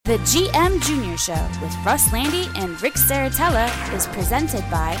The GM Junior Show with Russ Lande and Rick Saratella is presented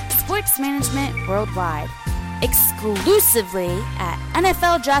by Sports Management Worldwide, exclusively at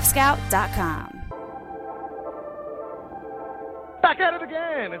NFLDraftScout.com. Back at it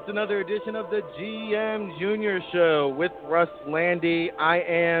again. It's another edition of the GM Junior Show with Russ Lande. I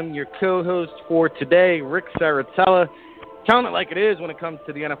am your co-host for today, Rick Saratella. Telling it like it is when it comes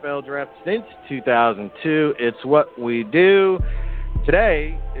to the NFL draft since 2002. It's what we do.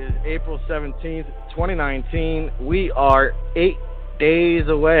 Today is April 17th, 2019. We are 8 days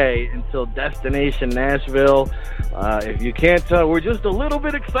away until Destination Nashville. If you can't tell, we're just a little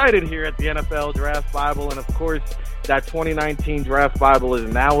bit excited here at the NFL Draft Bible. And, of course, that 2019 Draft Bible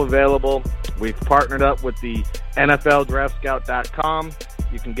is now available. We've partnered up with the NFLDraftScout.com.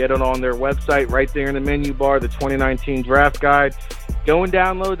 You can get it on their website right there in the menu bar, the 2019 Draft Guide. Go and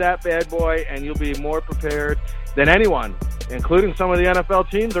download that bad boy, and you'll be more prepared than anyone, including some of the NFL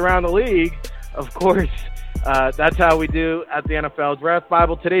teams around the league. Of course, that's how we do at the NFL Draft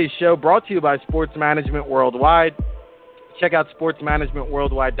Bible. Today's show brought to you by Sports Management Worldwide. Check out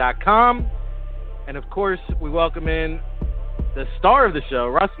sportsmanagementworldwide.com. And, of course, we welcome in the star of the show,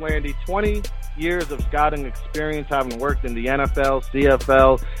 Russ Lande, 20 years of scouting experience, having worked in the NFL,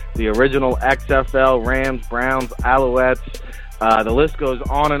 CFL, the original XFL, Rams, Browns, Alouettes. The list goes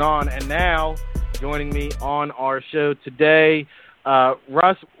on. And now, joining me on our show today,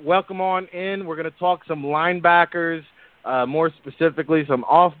 Russ, welcome on in. We're going to talk some linebackers, more specifically some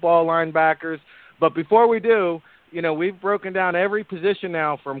off-ball linebackers. But before we do, you know, we've broken down every position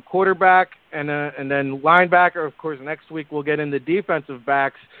now from quarterback and then linebacker. Of course, next week we'll get into defensive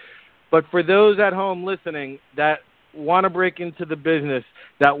backs. But for those at home listening that want to break into the business,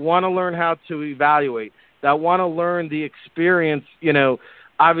 that want to learn how to evaluate, that want to learn the experience, you know,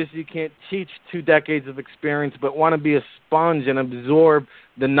 obviously you can't teach 2 decades of experience, but want to be a sponge and absorb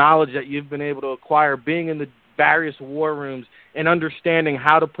the knowledge that you've been able to acquire being in the various war rooms and understanding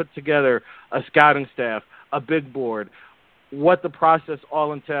how to put together a scouting staff, a big board, what the process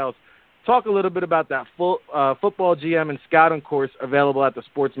all entails. Talk a little bit about that full football GM and scouting course available at the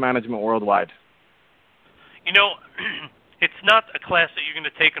Sports Management Worldwide. You know, it's not a class that you're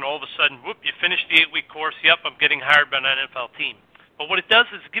going to take and all of a sudden, whoop, you finish the 8-week course, yep, I'm getting hired by an NFL team. But what it does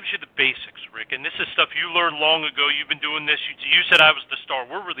is it gives you the basics, Rick, and this is stuff you learned long ago. You've been doing this. You said I was the star.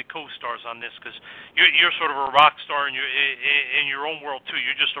 We're really co-stars on this because you're sort of a rock star in your own world, too.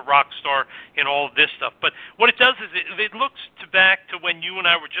 You're just a rock star in all of this stuff. But what it does is it looks back to when you and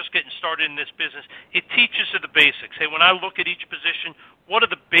I were just getting started in this business. It teaches you the basics. Hey, when I look at each position, what are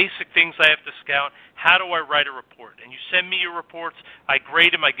the basic things I have to scout? How do I write a report? And you send me your reports. I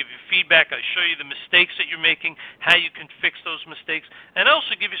grade them. I give you feedback. I show you the mistakes that you're making, how you can fix those mistakes. And I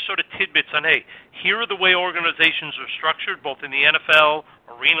also give you sort of tidbits on, hey, here are the way organizations are structured, both in the NFL,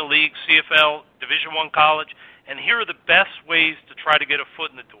 Arena League, CFL, Division I college, and here are the best ways to try to get a foot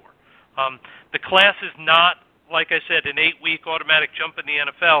in the door. The class is not, like I said, an 8-week automatic jump in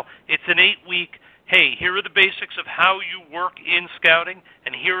the NFL. It's an 8-week, hey, here are the basics of how you work in scouting,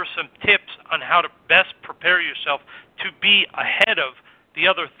 and here are some tips on how to best prepare yourself to be ahead of the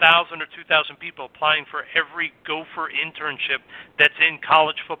other 1,000 or 2,000 people applying for every Gopher internship that's in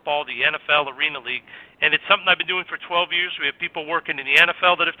college football, the NFL, Arena League. And it's something I've been doing for 12 years. We have people working in the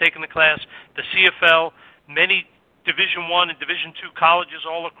NFL that have taken the class, the CFL, many Division I and Division II colleges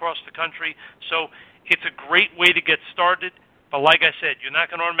all across the country. So it's a great way to get started. But like I said, you're not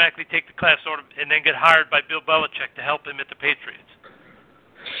going to automatically take the class and then get hired by Bill Belichick to help him at the Patriots.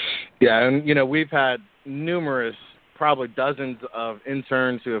 Yeah, and, you know, we've had numerous, probably dozens of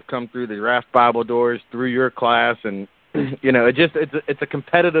interns who have come through the Draft Bible doors through your class, and you know, it's a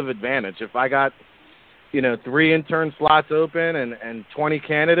competitive advantage. If I got, you know, 3 intern slots open and 20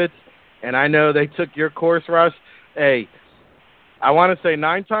 candidates, and I know they took your course, Russ, hey, I want to say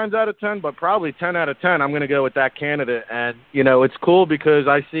 9 times out of 10, but probably 10 out of 10, I'm going to go with that candidate. And you know, it's cool because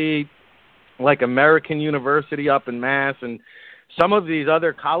I see like American University up in Mass, and some of these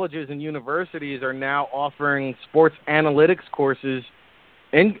other colleges and universities are now offering sports analytics courses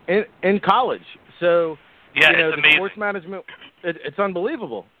in college. So, yeah, you know, it's the amazing. sports management, it's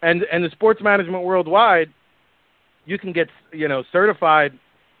unbelievable. And the Sports Management Worldwide, you can get, you know, certified.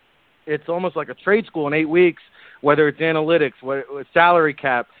 It's almost like a trade school in 8 weeks, whether it's analytics, salary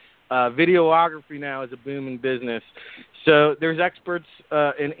cap, videography now is a booming business. So there's experts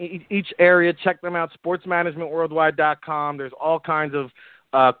in each area. Check them out, sportsmanagementworldwide.com. There's all kinds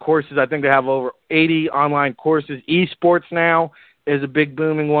of courses. I think they have over 80 online courses. Esports now is a big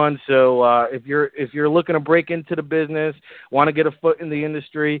booming one. So if you're looking to break into the business, want to get a foot in the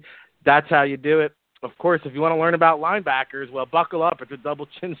industry, that's how you do it. of course, if you want to learn about linebackers, well, buckle up. It's a double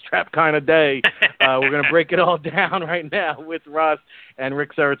chin strap kind of day. We're going to break it all down right now with Russ and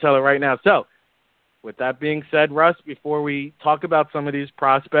Rick Saratella right now. So, with that being said, Russ, before we talk about some of these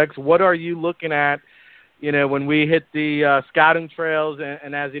prospects, what are you looking at, when we hit the scouting trails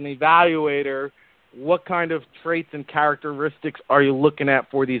and as an evaluator, what kind of traits and characteristics are you looking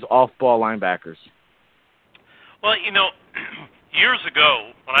at for these off-ball linebackers? Well, years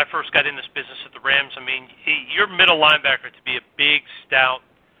ago, when I first got in this business at the Rams, your middle linebacker to be a big, stout,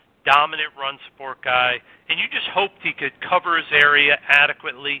 dominant run support guy, and you just hoped he could cover his area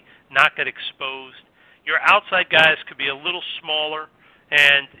adequately, not get exposed. Your outside guys could be a little smaller,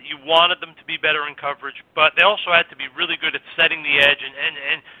 and you wanted them to be better in coverage, but they also had to be really good at setting the edge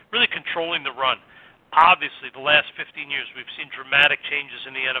and really controlling the run. Obviously, the last 15 years, we've seen dramatic changes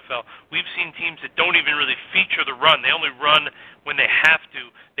in the NFL. We've seen teams that don't even really feature the run. They only run when they have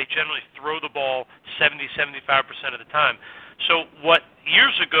to. They generally throw the ball 70-75% of the time. So what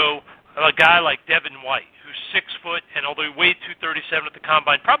years ago, a guy like Devin White, who's 6 foot, and although he weighed 237 at the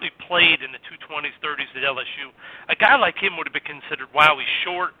Combine, probably played in the 220s, 30s at LSU. A guy like him would have been considered, wow, he's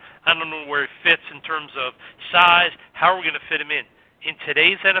short. I don't know where he fits in terms of size. How are we going to fit him in? In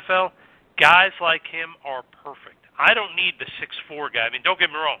today's NFL, guys like him are perfect. I don't need the 6'4" guy. Don't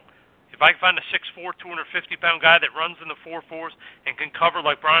get me wrong. If I can find a 6'4", 250-pound guy that runs in the 4.4s and can cover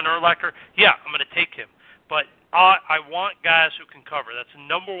like Brian Urlacher, yeah, I'm going to take him. But I want guys who can cover. That's the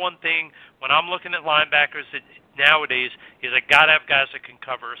number one thing when I'm looking at linebackers nowadays is I got to have guys that can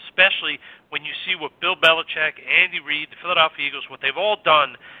cover, especially when you see what Bill Belichick, Andy Reid, the Philadelphia Eagles, what they've all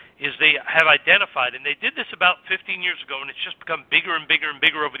done is they have identified, and they did this about 15 years ago, and it's just become bigger and bigger and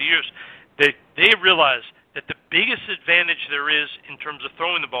bigger over the years. They realize that the biggest advantage there is in terms of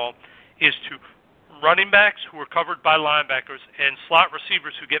throwing the ball is to running backs who are covered by linebackers and slot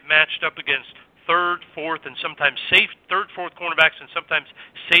receivers who get matched up against third, fourth, and sometimes third, fourth cornerbacks and sometimes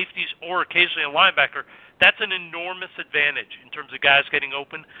safeties or occasionally a linebacker. That's an enormous advantage in terms of guys getting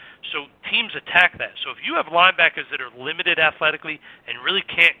open. So teams attack that. So if you have linebackers that are limited athletically and really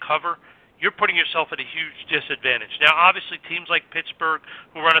can't cover, you're putting yourself at a huge disadvantage. Now, obviously, teams like Pittsburgh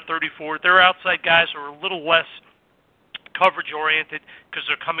who run a 34, their outside guys are a little less coverage-oriented because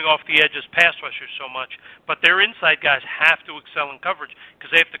they're coming off the edge as pass rushers so much, but their inside guys have to excel in coverage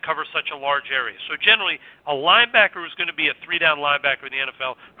because they have to cover such a large area. So generally, a linebacker who's going to be a three-down linebacker in the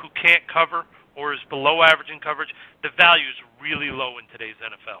NFL who can't cover or is below average in coverage, the value is really low in today's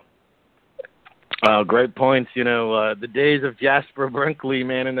NFL. Great points. The days of Jasper Brinkley,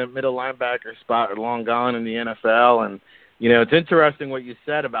 man, in the middle linebacker spot are long gone in the NFL. And, it's interesting what you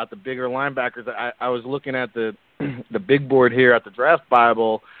said about the bigger linebackers. I was looking at the big board here at the Draft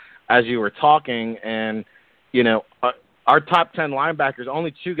Bible as you were talking, and, our top 10 linebackers,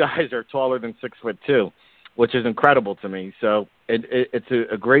 only 2 guys are taller than 6'2", which is incredible to me. So it's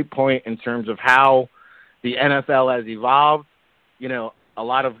a great point in terms of how the NFL has evolved. A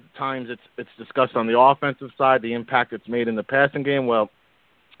lot of times it's discussed on the offensive side, the impact it's made in the passing game. Well,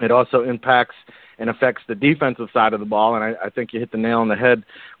 it also impacts and affects the defensive side of the ball, and I think you hit the nail on the head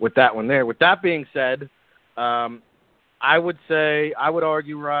with that one there. With that being said, I would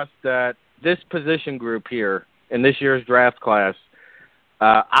argue, Russ, that this position group here in this year's draft class,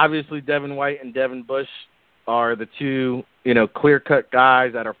 obviously Devin White and Devin Bush are the 2, clear-cut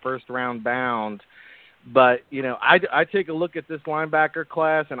guys that are first-round bound. But, I take a look at this linebacker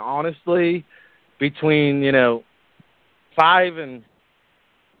class, and honestly, between, 5 and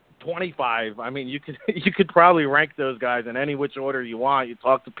 25, you could probably rank those guys in any which order you want. You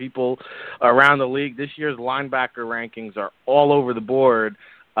talk to people around the league. This year's linebacker rankings are all over the board.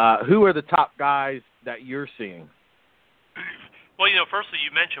 Who are the top guys that you're seeing? Well, firstly, you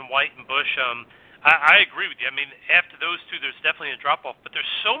mentioned White and Bush. I agree with you. After those 2, there's definitely a drop-off. But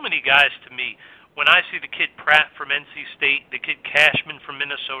there's so many guys to me. When I see the kid Pratt from NC State, the kid Cashman from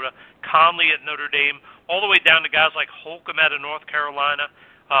Minnesota, Conley at Notre Dame, all the way down to guys like Holcomb out of North Carolina,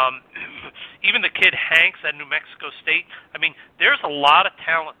 even the kid Hanks at New Mexico State. There's a lot of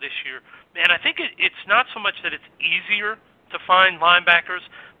talent this year. And I think it's not so much that it's easier to find linebackers,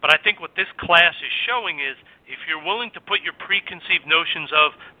 but I think what this class is showing is if you're willing to put your preconceived notions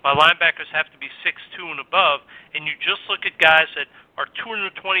of my linebackers have to be 6'2" and above, and you just look at guys that are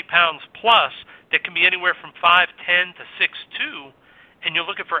 220 pounds plus that can be anywhere from 5'10" to 6'2", and you're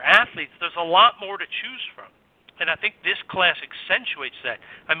looking for athletes, there's a lot more to choose from. And I think this class accentuates that.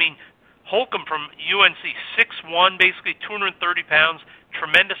 Holcomb from UNC, 6'1", basically 230 pounds,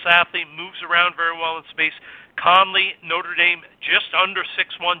 tremendous athlete, moves around very well in space. Conley, Notre Dame, just under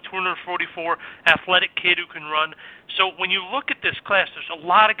 6'1", 244, athletic kid who can run. So when you look at this class, there's a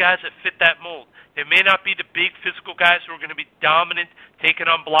lot of guys that fit that mold. They may not be the big physical guys who are going to be dominant, taking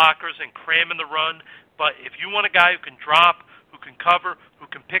on blockers and cramming the run, but if you want a guy who can drop, who can cover, who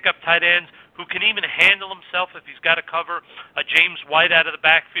can pick up tight ends, who can even handle himself if he's got to cover a James White out of the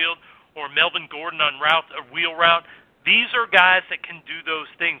backfield or Melvin Gordon on a wheel route, these are guys that can do those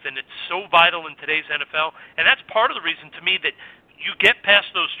things, and it's so vital in today's NFL. And that's part of the reason to me that you get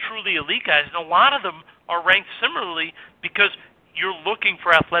past those truly elite guys, and a lot of them are ranked similarly because you're looking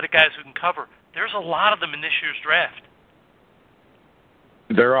for athletic guys who can cover. There's a lot of them in this year's draft.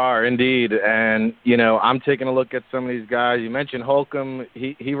 There are, indeed. And, I'm taking a look at some of these guys. You mentioned Holcomb.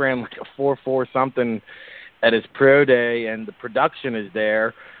 He ran like a 4.4 something at his pro day, and the production is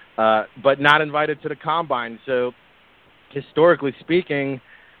there, but not invited to the combine. So, historically speaking,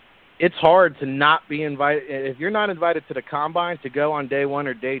 it's hard to not be invited. If you're not invited to the combine, to go on day one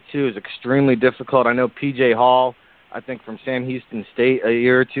or day two is extremely difficult. I know P.J. Hall, I think from Sam Houston State a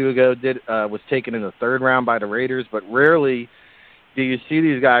year or two ago, was taken in the third round by the Raiders, but rarely do you see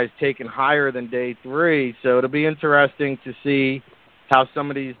these guys taken higher than day three. So it'll be interesting to see how some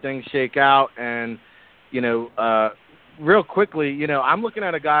of these things shake out. And, real quickly, I'm looking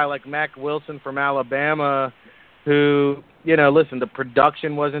at a guy like Mack Wilson from Alabama who, listen, the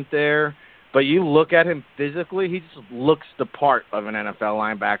production wasn't there, but you look at him physically, he just looks the part of an NFL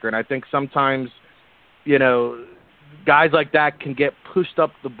linebacker. And I think sometimes, guys like that can get pushed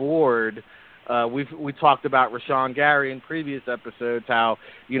up the board. We talked about Rashawn Gary in previous episodes, how,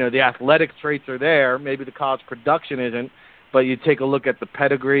 the athletic traits are there. Maybe the college production isn't, but you take a look at the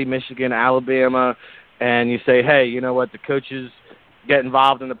pedigree, Michigan, Alabama, and you say, hey, you know what, the coaches get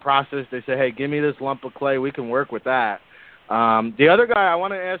involved in the process. They say, hey, give me this lump of clay. We can work with that. The other guy I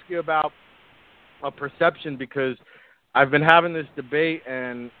want to ask you about a perception, because I've been having this debate,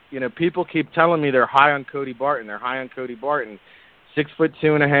 and, people keep telling me they're high on Cody Barton.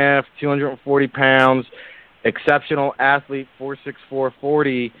 6'2.5", 240 pounds, exceptional athlete, 4'6",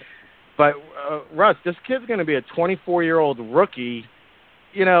 40. But, Russ, this kid's going to be a 24-year-old rookie.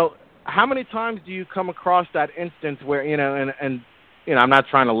 How many times do you come across that instance where, I'm not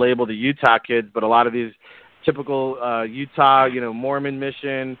trying to label the Utah kids, but a lot of these typical Utah, Mormon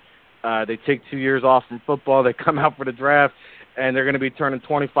mission, they take 2 years off from football, they come out for the draft, and they're going to be turning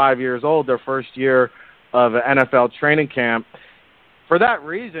 25 years old their first year of an NFL training camp. For that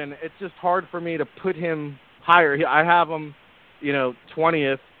reason, it's just hard for me to put him higher. I have him,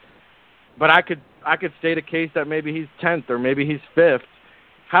 20th, but I could state a case that maybe he's 10th or maybe he's 5th.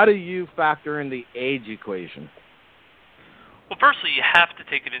 How do you factor in the age equation? Well, firstly, you have to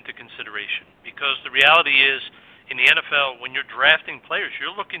take it into consideration, because the reality is, in the NFL, when you're drafting players,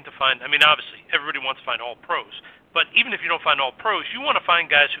 you're looking to find, obviously, everybody wants to find all pros, but even if you don't find all pros, you want to find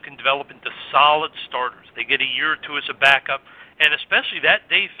guys who can develop into solid starters. They get a year or two as a backup, and especially that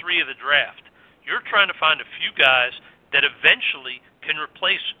day 3 of the draft, you're trying to find a few guys that eventually can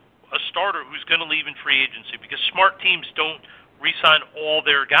replace a starter who's going to leave in free agency, because smart teams don't re-sign all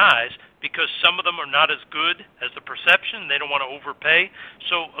their guys, because some of them are not as good as the perception. They don't want to overpay.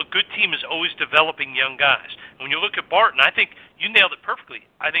 So a good team is always developing young guys. And when you look at Barton, I think you nailed it perfectly.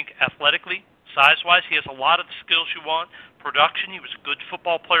 I think athletically, size-wise, he has a lot of the skills you want. Production, he was a good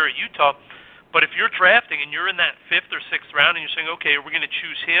football player at Utah. But if you're drafting and you're in that 5th or 6th round and you're saying, okay, are we going to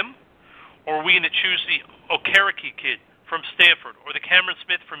choose him, or are we going to choose the Okereke kid from Stanford or the Cameron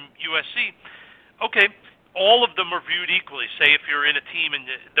Smith from USC? Okay, all of them are viewed equally. Say if you're in a team and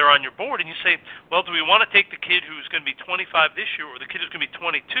they're on your board and you say, well, do we want to take the kid who's going to be 25 this year or the kid who's going to be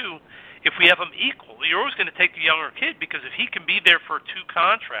 22? If we have them equal, you're always going to take the younger kid, because if he can be there for 2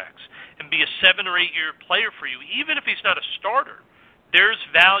 contracts and be a 7 or 8 year player for you, even if he's not a starter, there's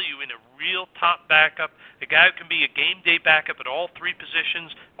value in a real top backup, a guy who can be a game day backup at all 3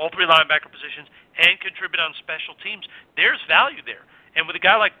 positions, all 3 linebacker positions, and contribute on special teams. There's value there. And with a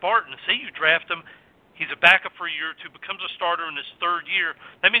guy like Barton, say you draft him, he's a backup for a year or two, becomes a starter in his 3rd year.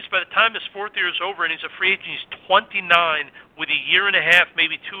 That means by the time his 4th year is over and he's a free agent, he's 29 with a year and a half,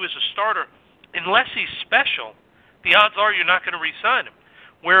 maybe 2 as a starter. Unless he's special, the odds are you're not going to re-sign him.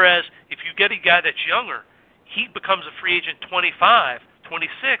 Whereas if you get a guy that's younger, he becomes a free agent 25,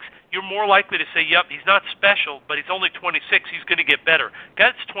 26, you're more likely to say, yep, he's not special, but he's only 26, he's going to get better.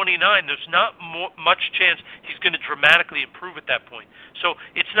 Guy that's 29, there's not much chance he's going to dramatically improve at that point. So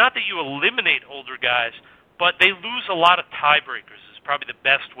it's not that you eliminate older guys, but they lose a lot of tiebreakers is probably the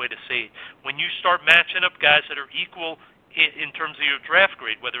best way to say it. When you start matching up guys that are equal in terms of your draft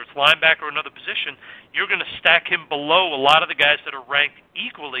grade, whether it's linebacker or another position, you're going to stack him below a lot of the guys that are ranked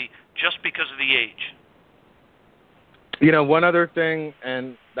equally just because of the age. You know, one other thing,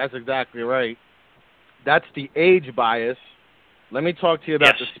 and that's exactly right, that's the age bias. Let me talk to you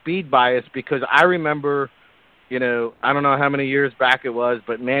about the speed bias, because I remember, you know, I don't know how many years back it was,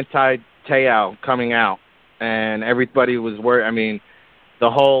 but Manti Te'o coming out, and everybody was worried. I mean, the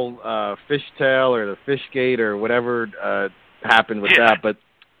whole fishtail or the fish gate or whatever happened with that. But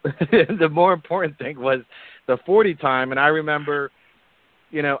the more important thing was the 40 time. And I remember,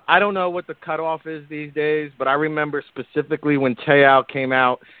 you know, I don't know what the cutoff is these days, but I remember specifically when Te'o came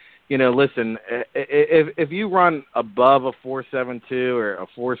out, you know, listen, if you run above a 4.72 or a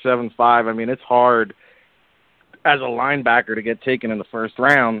 4.75, I mean, it's hard as a linebacker to get taken in the first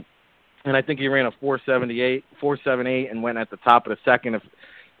round. And I think he ran a 4.78, and went at the top of the second,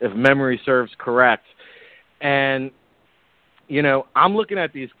 if memory serves correct. And, you know, I'm looking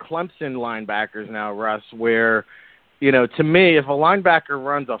at these Clemson linebackers now, Russ, where, you know, to me, if a linebacker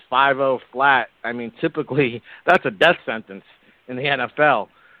runs a 5.0 flat, I mean, typically that's a death sentence in the NFL.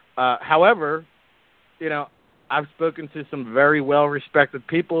 However, you know, I've spoken to some very well-respected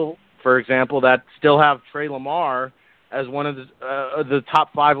people, for example, that still have Trey Lamar as one of the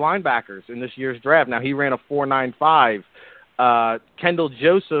top 5 linebackers in this year's draft. Now, he ran a 4.95. Kendall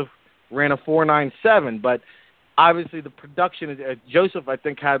Joseph ran a 4.97, but obviously the production, Joseph, I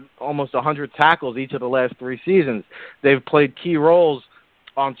think, had almost 100 tackles each of the last 3 seasons. They've played key roles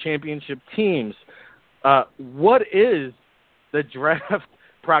on championship teams. What is the draft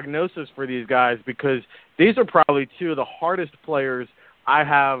prognosis for these guys? Because these are probably 2 of the hardest players I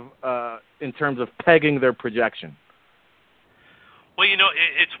have in terms of pegging their projection. Well, you know,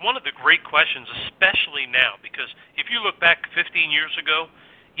 it's one of the great questions, especially now, because if you look back 15 years ago,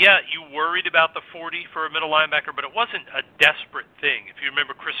 yeah, you worried about the 40 for a middle linebacker, but it wasn't a desperate thing. If you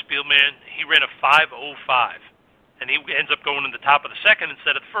remember Chris Spielman, he ran a 5.05, and he ends up going in the top of the second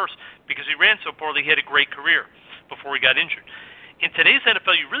instead of the first because he ran so poorly. He had a great career before he got injured. In today's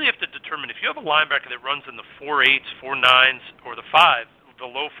NFL, you really have to determine if you have a linebacker that runs in the 4.8s, 4.9s, or the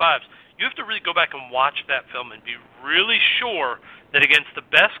low 5s, you have to really go back and watch that film and be really sure that against the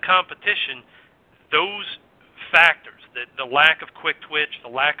best competition, those factors, the lack of quick twitch, the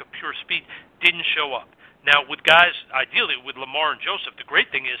lack of pure speed, didn't show up. Now, with guys, ideally with Lamar and Joseph, the great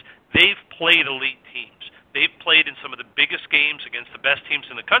thing is they've played elite teams. They've played in some of the biggest games against the best teams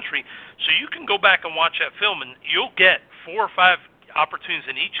in the country, so you can go back and watch that film, and you'll get 4 or 5 opportunities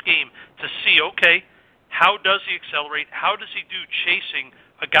in each game to see, okay, how does he accelerate? How does he do chasing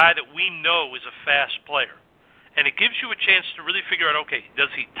a guy that we know is a fast player? And it gives you a chance to really figure out, okay, does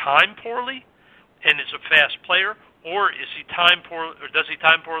he time poorly and is a fast player, or is he time poor, or does he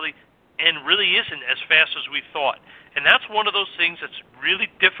time poorly and really isn't as fast as we thought? And that's one of those things that's really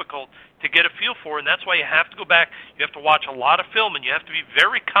difficult to get a feel for, and that's why you have to go back, you have to watch a lot of film, and you have to be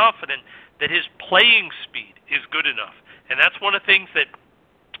very confident that his playing speed is good enough. And that's one of the things that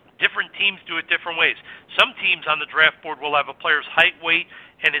different teams do it different ways. Some teams on the draft board will have a player's height, weight,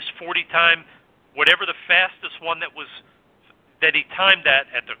 and his 40 time, whatever the fastest one that he timed at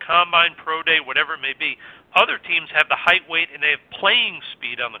the combine, pro day, whatever it may be. Other teams have the height, weight, and they have playing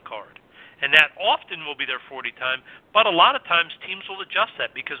speed on the card. And that often will be their 40 time, but a lot of times teams will adjust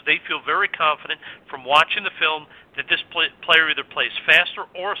that because they feel very confident from watching the film that this player either plays faster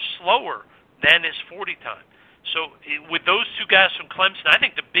or slower than his 40 time. So with those 2 guys from Clemson, I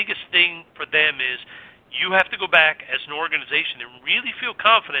think the biggest thing for them is you have to go back as an organization and really feel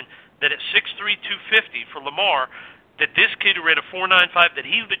confident that at 6'3", 250 for Lamar, that this kid who ran a 4.95, that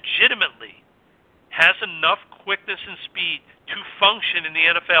he legitimately has enough quickness and speed to function in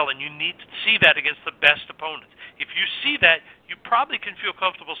the NFL, and you need to see that against the best opponents. If you see that, you probably can feel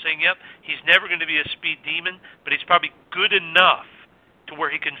comfortable saying, yep, he's never going to be a speed demon, but he's probably good enough to where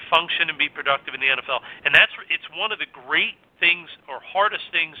he can function and be productive in the NFL. And it's one of the great things or hardest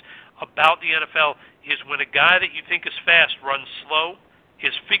things about the NFL is when a guy that you think is fast runs slow,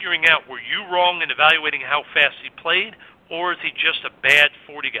 is figuring out were you wrong in evaluating how fast he played, or is he just a bad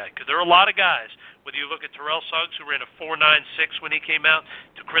 40 guy? Because there are a lot of guys, whether you look at Terrell Suggs, who ran a 4.96 when he came out,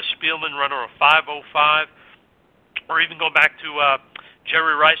 to Chris Spielman, runner a 5.05, or even going back to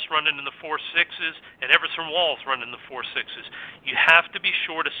Jerry Rice running in the 4.6s, and Everson Walls running in the 4.6s. You have to be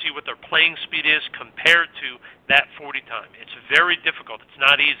sure to see what their playing speed is compared to that 40 time. It's very difficult. It's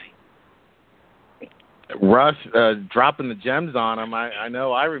not easy. Russ, dropping the gems on them. I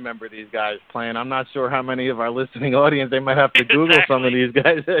know I remember these guys playing. I'm not sure how many of our listening audience, they might have to Google some of these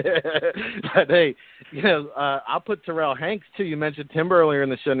guys. But, hey, you know, I'll put Terrell Hanks, too. You mentioned him earlier in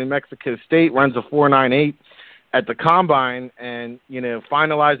the show. New Mexico State runs a 4.98. at the Combine and,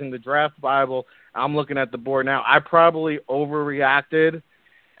 finalizing the draft Bible, I'm looking at the board now. I probably overreacted.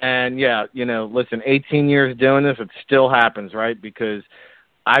 And, listen, 18 years doing this, it still happens, right? Because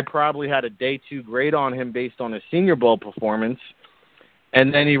I probably had a day 2 grade on him based on his Senior Bowl performance.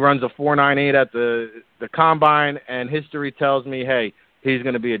 And then he runs a 4.98 at the Combine, and history tells me, hey, he's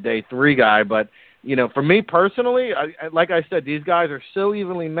going to be a day 3 guy. But, for me personally, like I said, these guys are so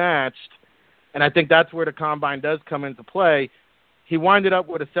evenly matched, and I think that's where the Combine does come into play. He winded up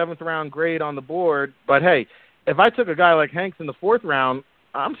with a 7th-round grade on the board. But, hey, if I took a guy like Hanks in the 4th round,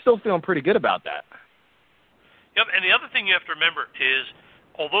 I'm still feeling pretty good about that. Yep, and the other thing you have to remember is,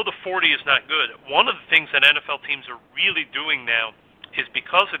 although the 40 is not good, one of the things that NFL teams are really doing now is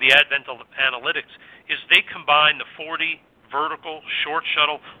because of the advent of analytics, is they combine the 40, vertical, short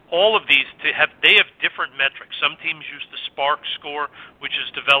shuttle, all of these they have different metrics. Some teams use the Spark score, which is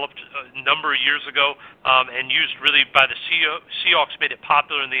developed a number of years ago and used really by the Seahawks, made it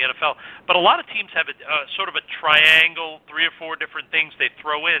popular in the NFL. But a lot of teams have sort of a triangle, 3 or 4 different things they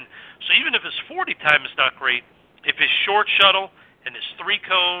throw in. So even if his 40 time is not great, if his short shuttle and his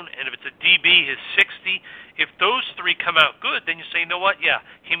 3-cone, and if it's a DB, his 60, if those 3 come out good, then you say, you know what, yeah,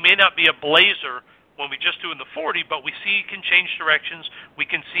 he may not be a blazer when we just do in the 40, but we see he can change directions. We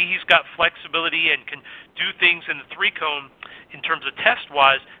can see he's got flexibility and can do things in the 3-cone in terms of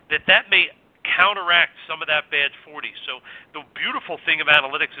test-wise that may counteract some of that bad 40. So the beautiful thing of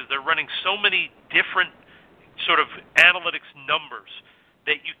analytics is they're running so many different sort of analytics numbers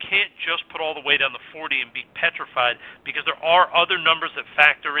that you can't just put all the weight on the 40 and be petrified, because there are other numbers that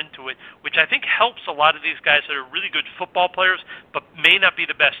factor into it, which I think helps a lot of these guys that are really good football players but may not be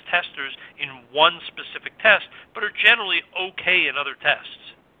the best testers in one specific test, but are generally okay in other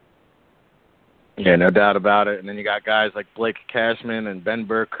tests. Yeah, no doubt about it. And then you got guys like Blake Cashman and Ben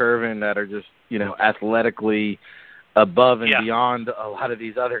Burke-Kirvin that are just, athletically above and beyond a lot of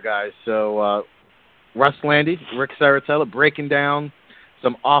these other guys. So Russ Lande, Rick Saratella, breaking down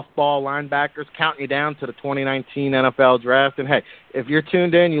some off-ball linebackers, counting you down to the 2019 NFL Draft. And, hey, if you're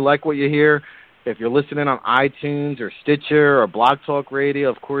tuned in, you like what you hear, if you're listening on iTunes or Stitcher or Blog Talk Radio,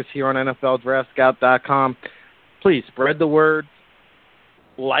 of course, here on NFLDraftScout.com, please spread the word,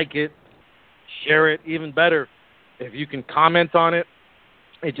 like it, share it. Even better, if you can comment on it,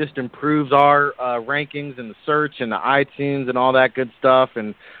 it just improves our rankings in the search and the iTunes and all that good stuff.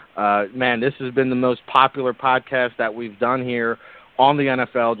 And, man, this has been the most popular podcast that we've done here on the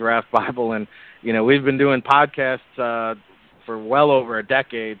NFL Draft Bible, and we've been doing podcasts for well over a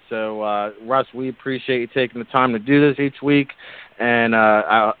decade. So, Russ, we appreciate you taking the time to do this each week, and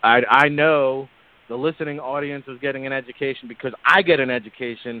I know the listening audience is getting an education because I get an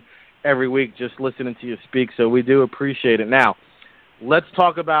education every week just listening to you speak. So we do appreciate it. Now, let's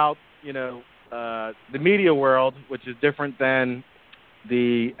talk about the media world, which is different than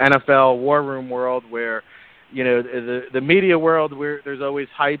the NFL war room world, where the media world, where there's always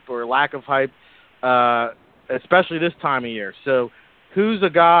hype or lack of hype, especially this time of year. So who's a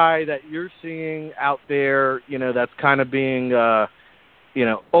guy that you're seeing out there, that's kind of being,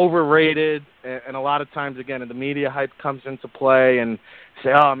 overrated? And a lot of times, again, the media hype comes into play and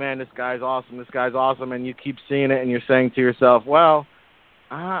say, oh, man, this guy's awesome. And you keep seeing it and you're saying to yourself, well,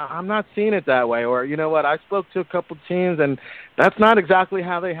 I'm not seeing it that way. Or, you know what, I spoke to a couple teams and that's not exactly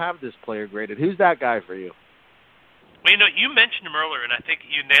how they have this player graded. Who's that guy for you? Well, you mentioned him earlier, and I think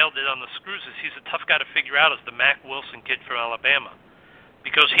you nailed it on the screws. He's a tough guy to figure out, is the Mack Wilson kid from Alabama,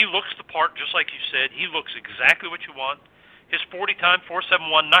 because he looks the part, just like you said. He looks exactly what you want. His 40 time,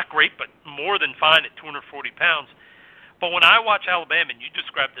 4.71, not great, but more than fine at 240 pounds. But when I watch Alabama, and you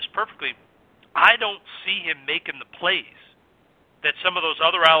described this perfectly, I don't see him making the plays that some of those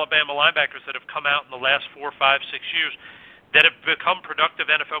other Alabama linebackers that have come out in the last 4, 5, 6 years that have become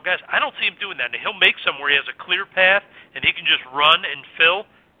productive NFL guys. I don't see him doing that. Now, he'll make some where he has a clear path and he can just run and fill.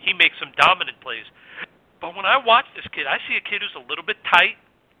 He makes some dominant plays. But when I watch this kid, I see a kid who's a little bit tight,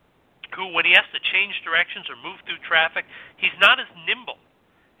 who, when he has to change directions or move through traffic, he's not as nimble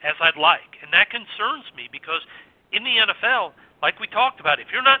as I'd like. And that concerns me, because in the NFL, like we talked about,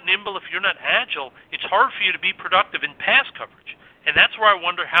 if you're not nimble, if you're not agile, it's hard for you to be productive in pass coverage. And that's where I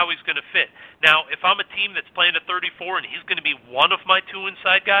wonder how he's going to fit. Now, if I'm a team that's playing at 34 and he's going to be one of my 2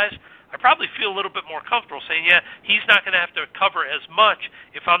 inside guys, I probably feel a little bit more comfortable saying, yeah, he's not going to have to cover as much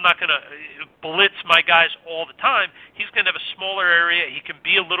if I'm not going to blitz my guys all the time. He's going to have a smaller area. He can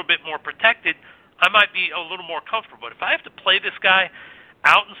be a little bit more protected. I might be a little more comfortable. But if I have to play this guy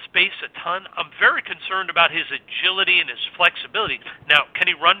out in space a ton, I'm very concerned about his agility and his flexibility. Now, can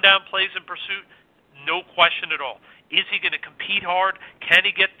he run down plays in pursuit? No question at all. Is he going to compete hard? Can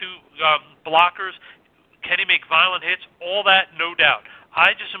he get through blockers? Can he make violent hits? All that, no doubt.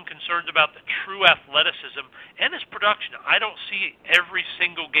 I just am concerned about the true athleticism and his production. I don't see every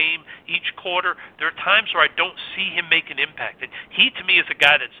single game, each quarter. There are times where I don't see him make an impact. And he, to me, is a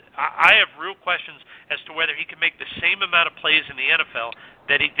guy that's – I have real questions as to whether he can make the same amount of plays in the NFL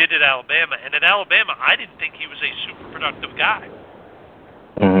that he did at Alabama. And at Alabama, I didn't think he was a super productive guy.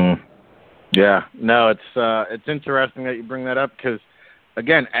 Mm-hmm. Yeah. No, it's interesting that you bring that up because,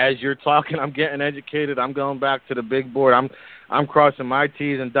 again, as you're talking, I'm getting educated. I'm going back to the big board. I'm crossing my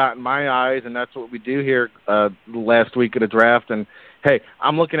T's and dotting my I's, and that's what we do here last week of the draft. And, hey,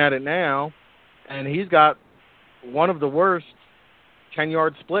 I'm looking at it now, and he's got one of the worst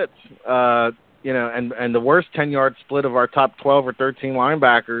 10-yard splits, and the worst 10-yard split of our top 12 or 13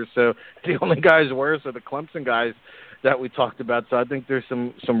 linebackers. So the only guys worse are the Clemson guys that we talked about. So I think there's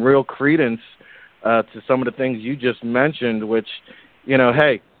some real credence to some of the things you just mentioned, which,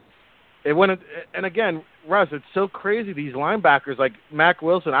 hey, it wouldn't – and, again, Russ, it's so crazy, these linebackers like Mack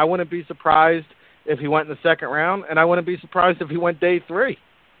Wilson. I wouldn't be surprised if he went in the second round, and I wouldn't be surprised if he went day 3.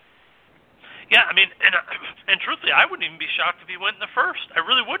 Yeah, I mean, and truthfully, I wouldn't even be shocked if he went in the first. I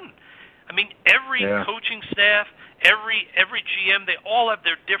really wouldn't. I mean, every coaching staff, every GM, they all have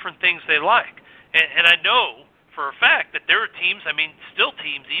their different things they like. And I know for a fact that there are teams, I mean, still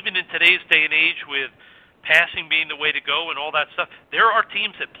teams, even in today's day and age with passing being the way to go and all that stuff, there are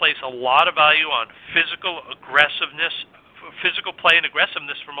teams that place a lot of value on physical aggressiveness, physical play and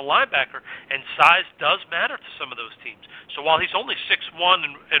aggressiveness from a linebacker, and size does matter to some of those teams. So while he's only 6'1"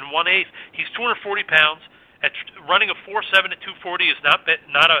 and 1/8, he's 240 pounds. Running a 4.7 at 240 is not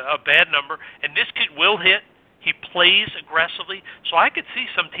a bad number, and this kid will hit. He plays aggressively. So I could see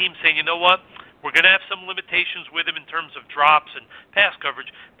some teams saying, you know what, we're going to have some limitations with him in terms of drops and pass coverage,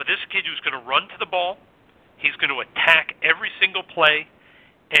 but this kid who's going to run to the ball, he's going to attack every single play,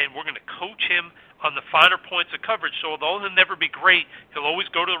 and we're going to coach him on the finer points of coverage. So although he'll never be great, he'll always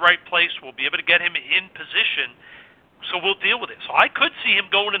go to the right place. We'll be able to get him in position, so we'll deal with it. So I could see him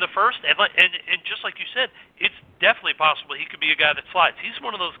going in the first, and just like you said, it's definitely possible he could be a guy that slides. He's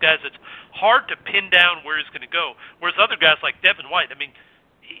one of those guys that's hard to pin down where he's going to go, whereas other guys like Devin White, I mean,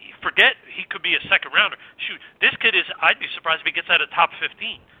 forget he could be a second rounder. Shoot, this kid is, I'd be surprised if he gets out of top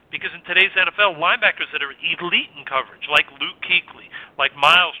 15. Because in today's NFL, linebackers that are elite in coverage, like Luke Kuechly, like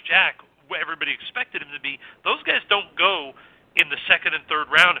Miles Jack, where everybody expected him to be, those guys don't go in the second and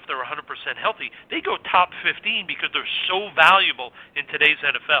third round if they're 100% healthy. They go top 15 because they're so valuable in today's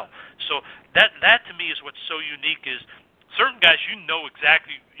NFL. So that to me is what's so unique is certain guys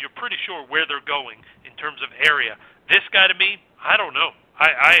exactly, you're pretty sure where they're going in terms of area. This guy to me, I don't know.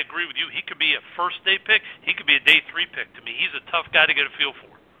 I agree with you. He could be a first-day pick. He could be a day 3 pick to me. He's a tough guy to get a feel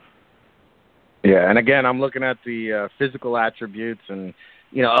for. Yeah, and again, I'm looking at the physical attributes, and,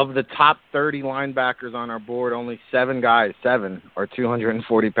 of the top 30 linebackers on our board, only 7 are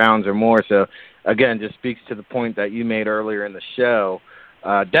 240 pounds or more. So, again, just speaks to the point that you made earlier in the show.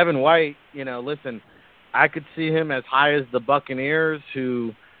 Devin White, listen, I could see him as high as the Buccaneers,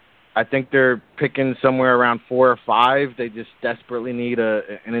 who I think they're picking somewhere around 4 or 5. They just desperately need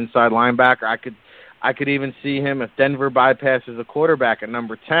an inside linebacker. I could even see him if Denver bypasses a quarterback at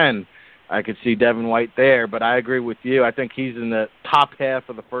number 10. I could see Devin White there, but I agree with you. I think he's in the top half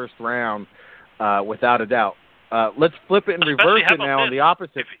of the first round, without a doubt. Let's flip it and reverse it now on the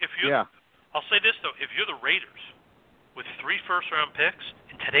opposite. I'll say this, though. If you're the Raiders with 3 first-round picks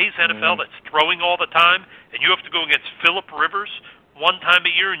in today's NFL that's throwing all the time, and you have to go against Phillip Rivers one time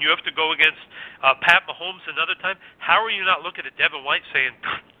a year and you have to go against Pat Mahomes another time, how are you not looking at Devin White saying,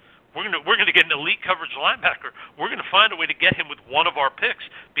 We're going to get an elite coverage linebacker. We're going to find a way to get him with one of our picks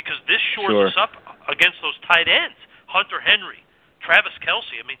because this shores us up against those tight ends, Hunter Henry, Travis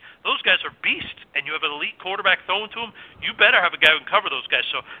Kelce. I mean, those guys are beasts, and you have an elite quarterback throwing to them. You better have a guy who can cover those guys.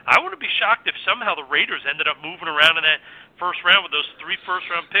 So I wouldn't be shocked if somehow the Raiders ended up moving around in that first round with those 3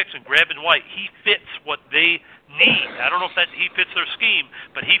 first-round picks and grabbing White. He fits what they need. I don't know if that he fits their scheme,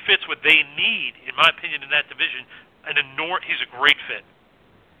 but he fits what they need, in my opinion, in that division. And he's a great fit.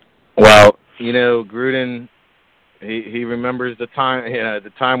 Well, Gruden, he remembers the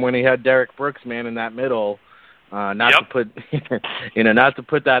time when he had Derek Brooks, man, in that middle. Not to put, not to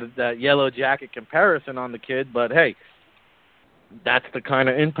put that yellow jacket comparison on the kid, but hey, that's the kind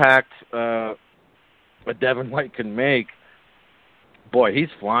of impact what Devin White can make. Boy, he's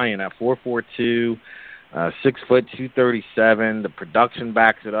flying at 4.42, 6 foot 237. The production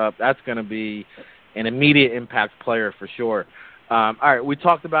backs it up. That's going to be an immediate impact player for sure. All right, we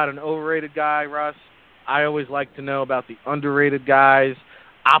talked about an overrated guy, Russ. I always like to know about the underrated guys.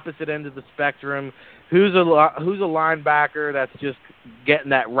 opposite end of the spectrum? Who's a linebacker that's just getting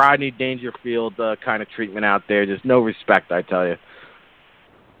that Rodney Dangerfield kind of treatment out there? Just no respect, I tell you.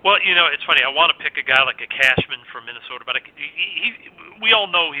 Well, it's funny. I want to pick a guy like a Cashman from Minnesota, but we all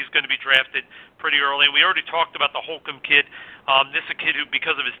know he's going to be drafted pretty early. And we already talked about the Holcomb kid. This is a kid who,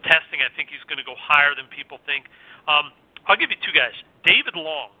 because of his testing, I think he's going to go higher than people think. I'll give you two guys. David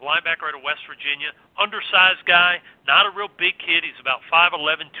Long, linebacker out of West Virginia, undersized guy, not a real big kid. He's about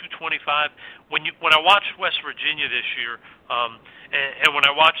 5'11", 225. When I watched West Virginia this year, and when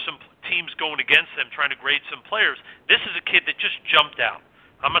I watched some teams going against them trying to grade some players, this is a kid that just jumped out.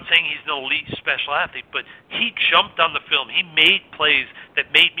 I'm not saying he's an elite special athlete, but he jumped on the film. He made plays that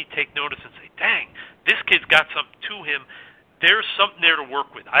made me take notice and say, dang, this kid's got something to him. There's something there to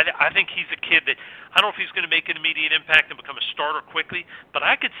work with. I think he's a kid that, I don't know if he's going to make an immediate impact and become a starter quickly, but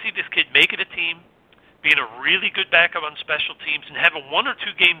I could see this kid making a team, being a really good backup on special teams, and having one or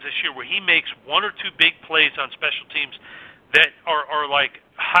two games this year where he makes one or two big plays on special teams that are like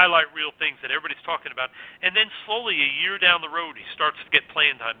highlight reel things that everybody's talking about. And then slowly, a year down the road, he starts to get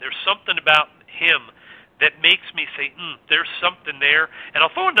playing time. There's something about him that makes me say, there's something there. And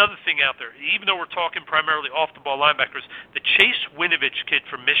I'll throw another thing out there. Even though we're talking primarily off-the-ball linebackers, the Chase Winovich kid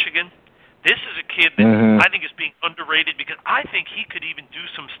from Michigan, this is a kid that I think is being underrated because I think he could even do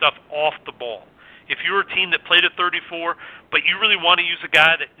some stuff off the ball. If you're a team that played at 34, but you really want to use a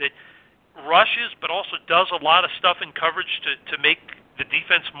guy that rushes but also does a lot of stuff in coverage to make the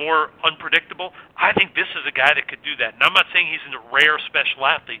defense more unpredictable, I think this is a guy that could do that. And I'm not saying he's a rare special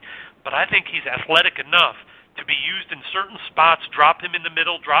athlete, but I think he's athletic enough to be used in certain spots, drop him in the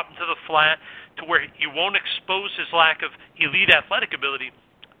middle, drop him to the flat, to where you won't expose his lack of elite athletic ability,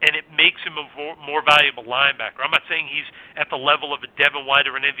 and it makes him a more valuable linebacker. I'm not saying he's at the level of a Devin White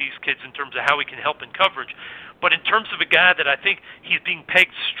or any of these kids in terms of how he can help in coverage, but in terms of a guy that I think he's being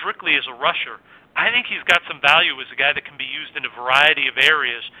pegged strictly as a rusher, I think he's got some value as a guy that can be used in a variety of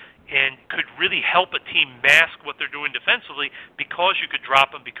areas and could really help a team mask what they're doing defensively because you could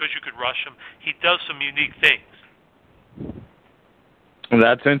drop him, because you could rush him. He does some unique things.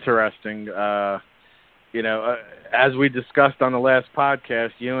 That's interesting. As we discussed on the last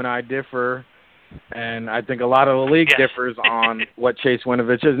podcast, you and I differ, and I think a lot of the league differs on what Chase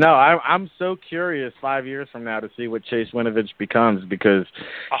Winovich is. No, I'm so curious 5 years from now to see what Chase Winovich becomes because,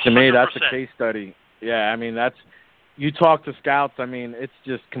 to 100%. me, that's a case study. Yeah, I mean, you talk to scouts, I mean, it's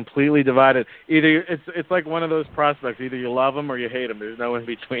just completely divided. Either it's like one of those prospects. Either you love him or you hate him. There's no in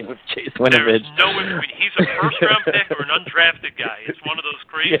between with Chase Winovich. There's no in between. He's a first-round pick or an undrafted guy. It's one of those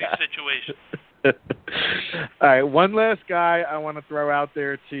crazy situations. All right, one last guy I want to throw out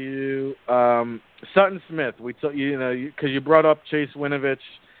there to you, Sutton Smith. Because you brought up Chase Winovich.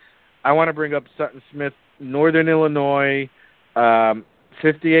 I want to bring up Sutton Smith, Northern Illinois,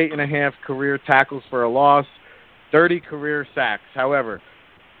 58.5 career tackles for a loss, 30 career sacks. However,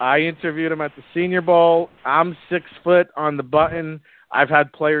 I interviewed him at the Senior Bowl. I'm 6 foot on the button. I've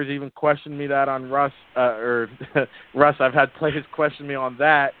had players even question me that on Russ. Russ, I've had players question me on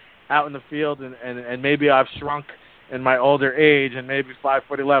that out in the field, and maybe I've shrunk in my older age and maybe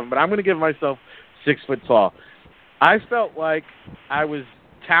 5'11", but I'm going to give myself 6 foot tall. I felt like I was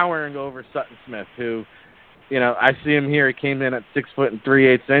towering over Sutton Smith, who, I see him here. He came in at 6 foot and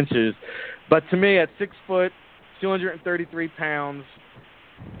 3/8 inches, but to me, at 6 foot, 233 pounds,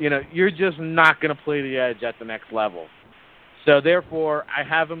 you're just not going to play the edge at the next level. So, therefore, I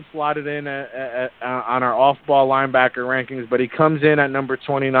have him slotted in on our off-ball linebacker rankings, but he comes in at number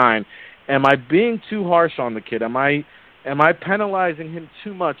 29. Am I being too harsh on the kid? Am I penalizing him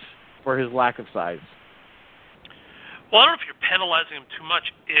too much for his lack of size? Well, I don't know if you're penalizing him too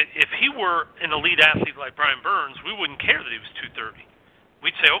much. If he were an elite athlete like Brian Burns, we wouldn't care that he was 230.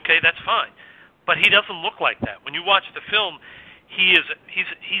 We'd say, okay, that's fine. But he doesn't look like that. When you watch the film, he's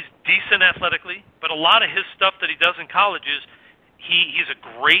decent athletically, but a lot of his stuff that he does in college is he's a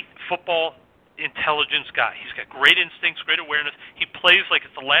great football intelligence guy. He's got great instincts, great awareness. He plays like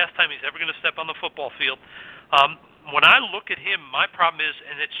it's the last time he's ever going to step on the football field. When I look at him, my problem is,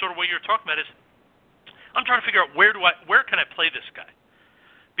 and it's sort of what you're talking about, is I'm trying to figure out where can I play this guy?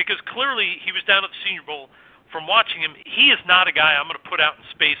 Because clearly he was down at the Senior Bowl. From watching him, he is not a guy I'm going to put out in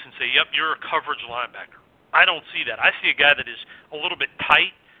space and say, yep, you're a coverage linebacker. I don't see that. I see a guy that is a little bit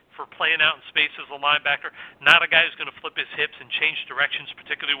tight for playing out in space as a linebacker, not a guy who's going to flip his hips and change directions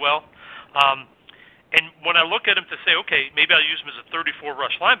particularly well. And when I look at him to say, okay, maybe I'll use him as a 34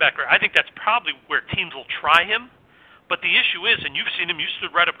 rush linebacker, I think that's probably where teams will try him. But the issue is, and you've seen him, you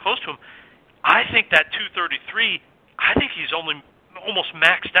stood right up close to him, I think that 233, I think he's almost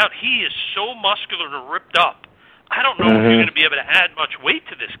maxed out. He is so muscular and ripped up. I don't know if you're going to be able to add much weight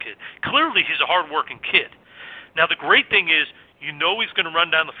to this kid. Clearly, he's a hard-working kid. Now, the great thing is, you know he's going to run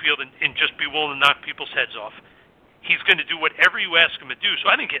down the field and just be willing to knock people's heads off. He's going to do whatever you ask him to do.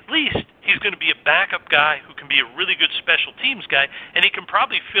 So I think at least he's going to be a backup guy who can be a really good special teams guy, and he can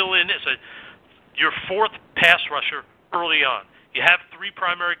probably fill in as your fourth pass rusher early on. You have three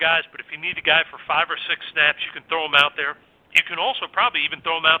primary guys, but if you need a guy for 5 or 6 snaps, you can throw him out there. You can also probably even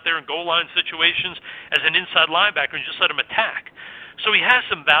throw him out there in goal line situations as an inside linebacker and just let him attack. So he has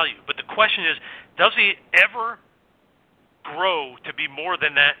some value, but the question is, does he ever grow to be more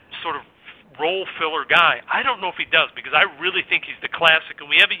than that sort of role filler guy? I don't know if he does, because I really think he's the classic, and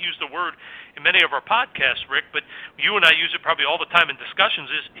we haven't used the word in many of our podcasts, Rick, but you and I use it probably all the time in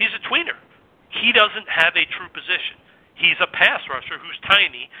discussions, is he's a tweener. He doesn't have a true position. He's a pass rusher who's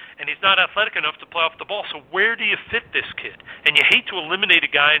tiny, and he's not athletic enough to play off the ball. So where do you fit this kid? And you hate to eliminate a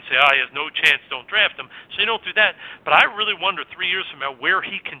guy and say, he has no chance, don't draft him. So you don't do that. But I really wonder 3 years from now where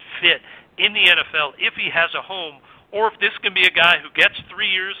he can fit in the NFL if he has a home, or if this can be a guy who gets 3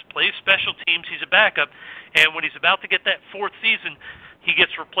 years, plays special teams, he's a backup, and when he's about to get that 4th season, he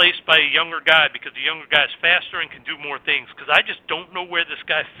gets replaced by a younger guy because the younger guy is faster and can do more things. Because I just don't know where this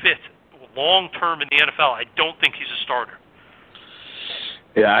guy fits long-term in the NFL. I don't think he's a starter.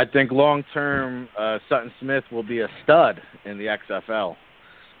 Yeah, I think long-term Sutton Smith will be a stud in the XFL.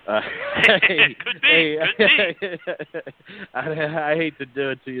 Could be. I hate to do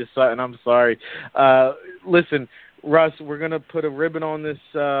it to you, Sutton. I'm sorry. Listen, Russ, we're going to put a ribbon on this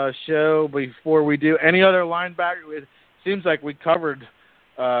show. Before we do, any other linebacker? It seems like we covered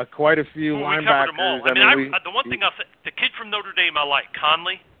quite a few linebackers. We covered them all. The one thing I'll say, the kid from Notre Dame I like,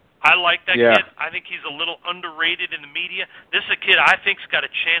 Conley. I like that kid. I think he's a little underrated in the media. This is a kid I think's got a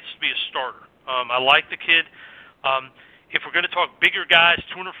chance to be a starter. I like the kid. If we're going to talk bigger guys,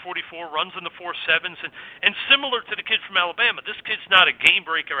 244, runs in the 4.7s, and similar to the kid from Alabama, this kid's not a game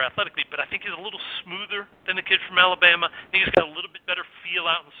breaker athletically, but I think he's a little smoother than the kid from Alabama. I think he's got a little bit better feel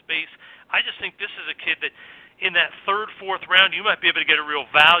out in space. I just think this is a kid that in that 3rd, 4th round, you might be able to get a real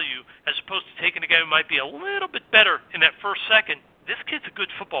value as opposed to taking a guy who might be a little bit better in that 1st, 2nd. This kid's a good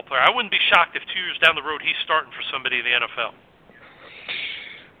football player. I wouldn't be shocked if 2 years down the road he's starting for somebody in the NFL.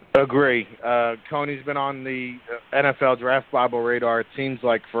 Agree. Coney's been on the NFL Draft Bible radar, it seems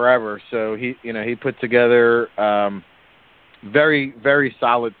like forever. So he put together very, very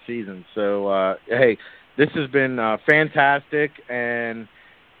solid season. So hey, this has been fantastic, and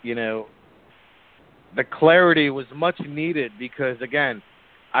the clarity was much needed because again,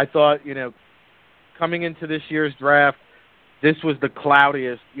 I thought coming into this year's draft, this was the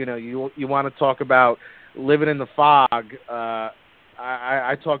cloudiest. You want to talk about living in the fog.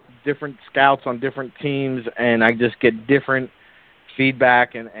 I talk to different scouts on different teams, and I just get different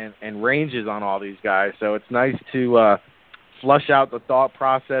feedback and ranges on all these guys. So it's nice to flush out the thought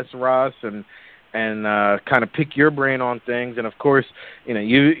process, Russ, and kind of pick your brain on things. And, of course,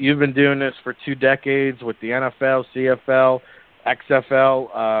 you've been doing this for 2 decades with the NFL, CFL,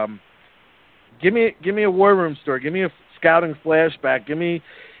 XFL. Give me a war room story. Give me a scouting flashback. Give me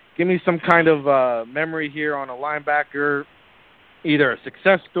some kind of memory here on a linebacker, either a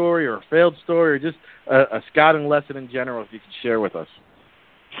success story or a failed story or just a scouting lesson in general, if you could share with us.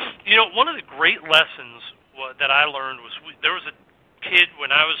 One of the great lessons that I learned was there was a kid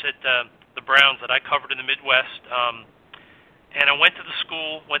when I was at the Browns that I covered in the Midwest, and I went to the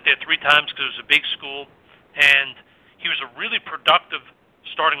school, went there 3 times because it was a big school, and he was a really productive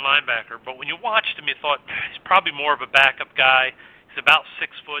starting linebacker. But when you watched him, you thought he's probably more of a backup guy. He's about 6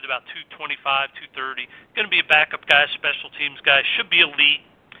 foot, about 225, 230. Going to be a backup guy, special teams guy. Should be elite.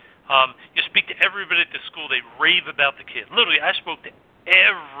 You speak to everybody at the school, they rave about the kid. Literally, I spoke to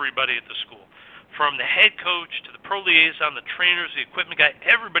everybody at the school, from the head coach to the pro liaison, the trainers, the equipment guy.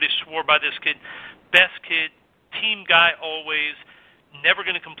 Everybody swore by this kid. Best kid, team guy always, never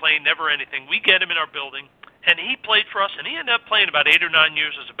going to complain, never anything. We get him in our building, and he played for us, and he ended up playing about 8 or 9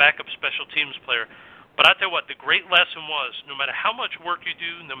 years as a backup special teams player. But I tell you what, the great lesson was, no matter how much work you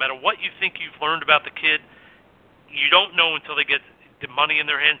do, no matter what you think you've learned about the kid, you don't know until they get the money in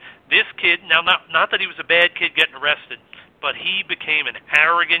their hand. This kid, now not that he was a bad kid getting arrested, but he became an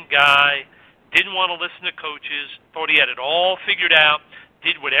arrogant guy, didn't want to listen to coaches, thought he had it all figured out,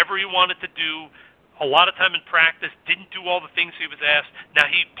 did whatever he wanted to do, a lot of time in practice, didn't do all the things he was asked. Now,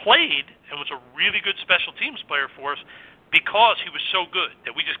 he played and was a really good special teams player for us because he was so good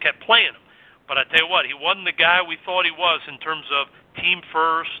that we just kept playing him. But I tell you what, he wasn't the guy we thought he was in terms of team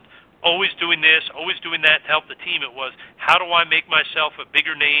first, always doing this, always doing that to help the team. It was, how do I make myself a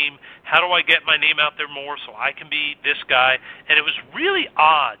bigger name? How do I get my name out there more so I can be this guy? And it was really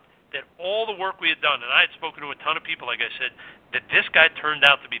odd that all the work we had done, and I had spoken to a ton of people, like I said, that this guy turned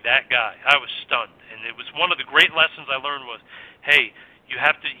out to be that guy. I was stunned. And it was one of the great lessons I learned was, hey, you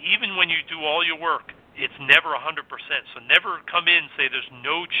have to, even when you do all your work, it's never 100%. So never come in and say there's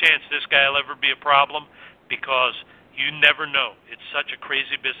no chance this guy will ever be a problem, because you never know. It's such a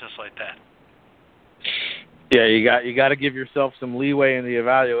crazy business like that. Yeah, you got to give yourself some leeway in the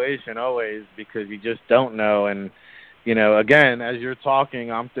evaluation always, because you just don't know. And you know, again, as you're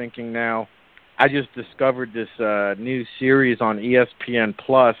talking, I'm thinking now, I just discovered this new series on ESPN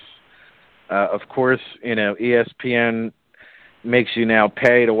Plus. Of course, you know, ESPN makes you now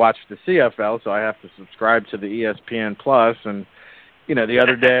pay to watch the CFL, so I have to subscribe to the ESPN Plus. And you know, the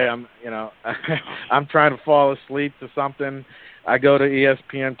other day, I'm trying to fall asleep to something. I go to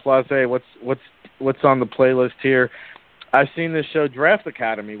ESPN Plus. Hey, what's on the playlist here? I've seen this show Draft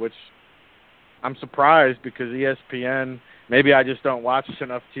Academy, which I'm surprised, because ESPN, maybe I just don't watch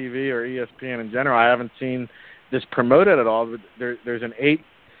enough TV, or ESPN in general. I haven't seen this promoted at all. There's an eight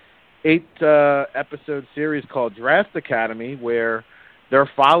episode series called Draft Academy, where they're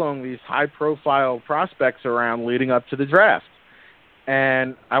following these high-profile prospects around leading up to the draft.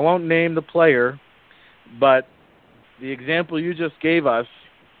 And I won't name the player, but the example you just gave us,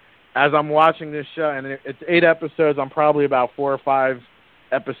 as I'm watching this show, and it's 8 episodes, I'm probably about 4 or 5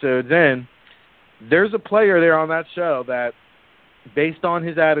 episodes in, there's a player there on that show that, based on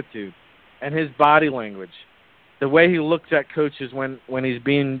his attitude and his body language, the way he looks at coaches when he's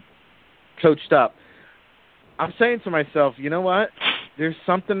being coached up, I'm saying to myself, you know what? There's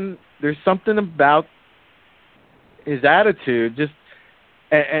something about his attitude.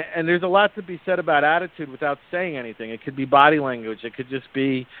 And there's a lot to be said about attitude without saying anything. It could be body language. It could just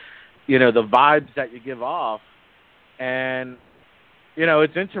be, you know, the vibes that you give off. And, you know,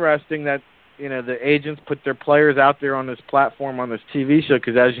 it's interesting that, you know, the agents put their players out there on this platform, on this TV show,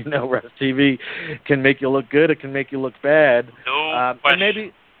 because, as you know, Russ, TV can make you look good. It can make you look bad. No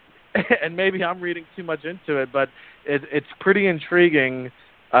question. And maybe I'm reading too much into it, but it's pretty intriguing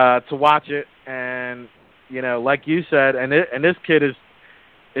to watch it. And, you know, like you said, and this kid is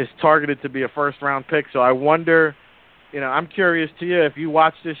targeted to be a first-round pick. So I wonder, you know, I'm curious to you, if you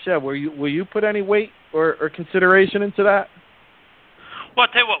watch this show, will you put any weight or consideration into that? Well,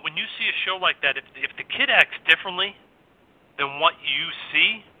 I'll tell you what, when you see a show like that, if the kid acts differently than what you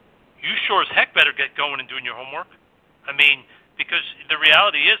see, you sure as heck better get going and doing your homework. I mean, because the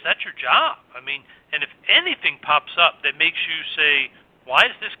reality is that's your job. I mean, and if anything pops up that makes you say,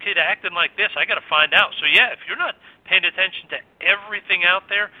 why is this kid acting like this? I got to find out. So, yeah, if you're not paying attention to everything out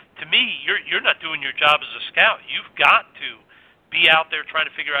there, to me, you're not doing your job as a scout. You've got to be out there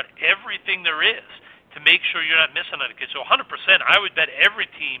trying to figure out everything there is to make sure you're not missing on a kid. So 100%, I would bet every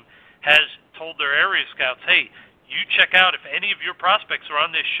team has told their area scouts, hey, you check out if any of your prospects are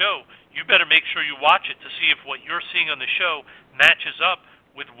on this show, you better make sure you watch it to see if what you're seeing on the show matches up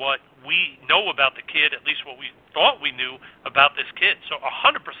with what we know about the kid, at least what we thought we knew about this kid. So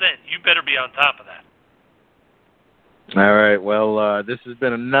 100%, you better be on top of that. All right. Well, this has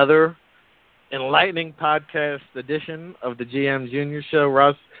been another enlightening podcast edition of the GM Junior Show.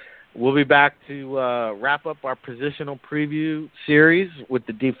 Russ, we'll be back to wrap up our positional preview series with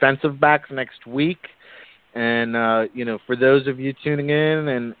the defensive backs next week. And, you know, for those of you tuning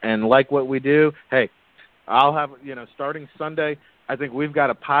in and like what we do, hey, I'll have, you know, starting Sunday, I think we've got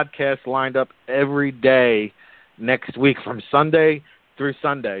a podcast lined up every day next week from Sunday through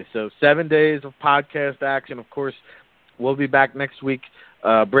Sunday. So 7 days of podcast action. Of course, we'll be back next week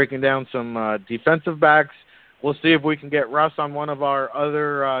breaking down some defensive backs. We'll see if we can get Russ on one of our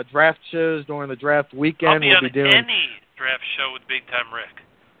other draft shows during the draft weekend. I'll be on any draft show with Big Time Rick.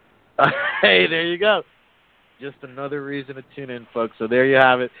 Hey, there you go. Just another reason to tune in, folks. So there you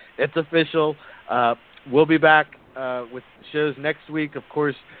have it. It's official. We'll be back with shows next week. Of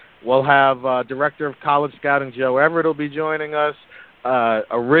course, we'll have Director of College Scouting Joe Everett will be joining us.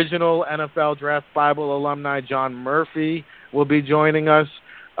 Original NFL Draft Bible alumni John Murphy will be joining us.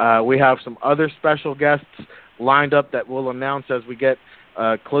 We have some other special guests lined up that we'll announce as we get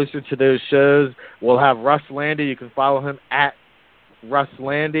closer to those shows. We'll have Russ Lande. You can follow him at Russ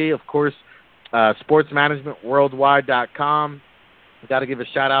Lande. Of course, sportsmanagementworldwide.com. We've got to give a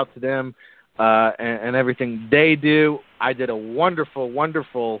shout-out to them and everything they do. I did a wonderful,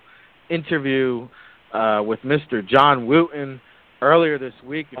 wonderful interview with Mr. John Wooten earlier this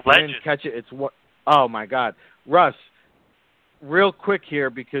week. If you didn't catch it, oh, my God. Russ, real quick here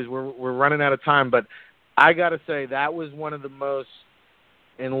because we're running out of time, but I got to say that was one of the most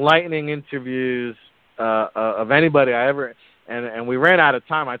enlightening interviews of anybody I ever – and we ran out of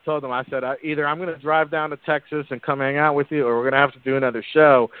time. I told them, I said, either I'm going to drive down to Texas and come hang out with you or we're going to have to do another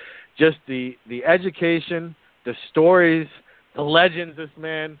show just the education, the stories, the legends this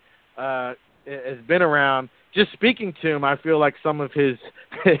man has been around. Just speaking to him, I feel like some of his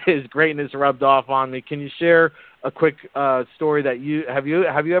greatness rubbed off on me. Can you share a quick story that you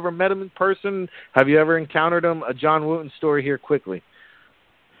ever met him in person? Have you ever encountered him? A John Wooten story here quickly.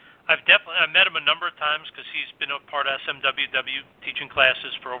 I've met him a number of times because he's been a part of SMWW, teaching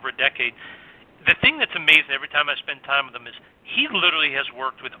classes for over a decade. The thing that's amazing every time I spend time with him is he literally has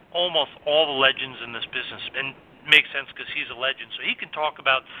worked with almost all the legends in this business, and makes sense because he's a legend. So he can talk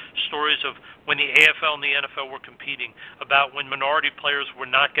about stories of when the AFL and the NFL were competing, about when minority players were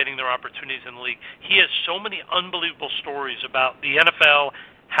not getting their opportunities in the league. He has so many unbelievable stories about the NFL,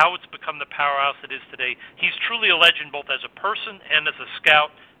 how it's become the powerhouse it is today. He's truly a legend both as a person and as a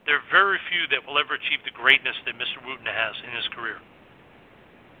scout. There are very few that will ever achieve the greatness that Mr. Wooten has in his career.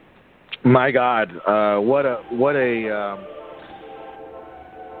 My God, what a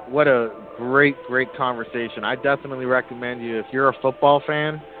great conversation. I definitely recommend you, if you're a football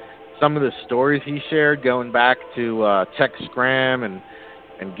fan, some of the stories he shared going back to Tex Scram and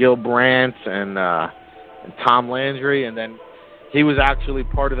Gil Brandt and Tom Landry, and then he was actually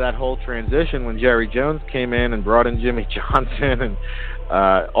part of that whole transition when Jerry Jones came in and brought in Jimmy Johnson and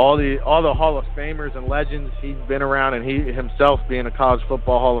all the Hall of Famers and legends he's been around, and he himself being a College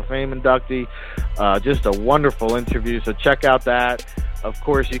Football Hall of Fame inductee. Just a wonderful interview, so check out that. Of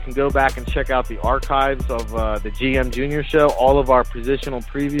course, you can go back and check out the archives of the GM Junior Show, all of our positional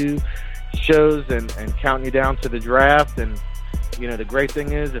preview shows, and counting you down to the draft. And, you know, the great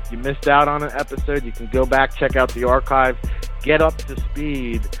thing is, if you missed out on an episode, you can go back, check out the archive, get up to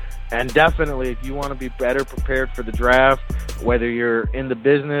speed. And definitely, if you want to be better prepared for the draft, whether you're in the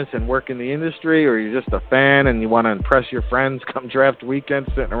business and work in the industry, or you're just a fan and you want to impress your friends come draft weekend,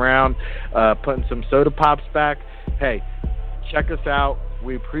 sitting around putting some soda pops back, hey, check us out.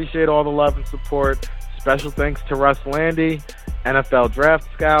 We appreciate all the love and support. Special thanks to Russ Lande, NFL Draft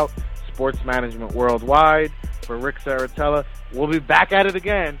Scout, Sports Management Worldwide. For Rick Saratella, we'll be back at it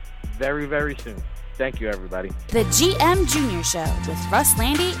again very, very soon. Thank you, everybody. The GM Junior Show with Russ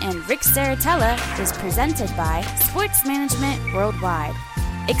Lande and Rick Saratella is presented by Sports Management Worldwide,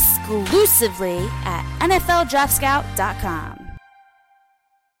 exclusively at NFLDraftScout.com.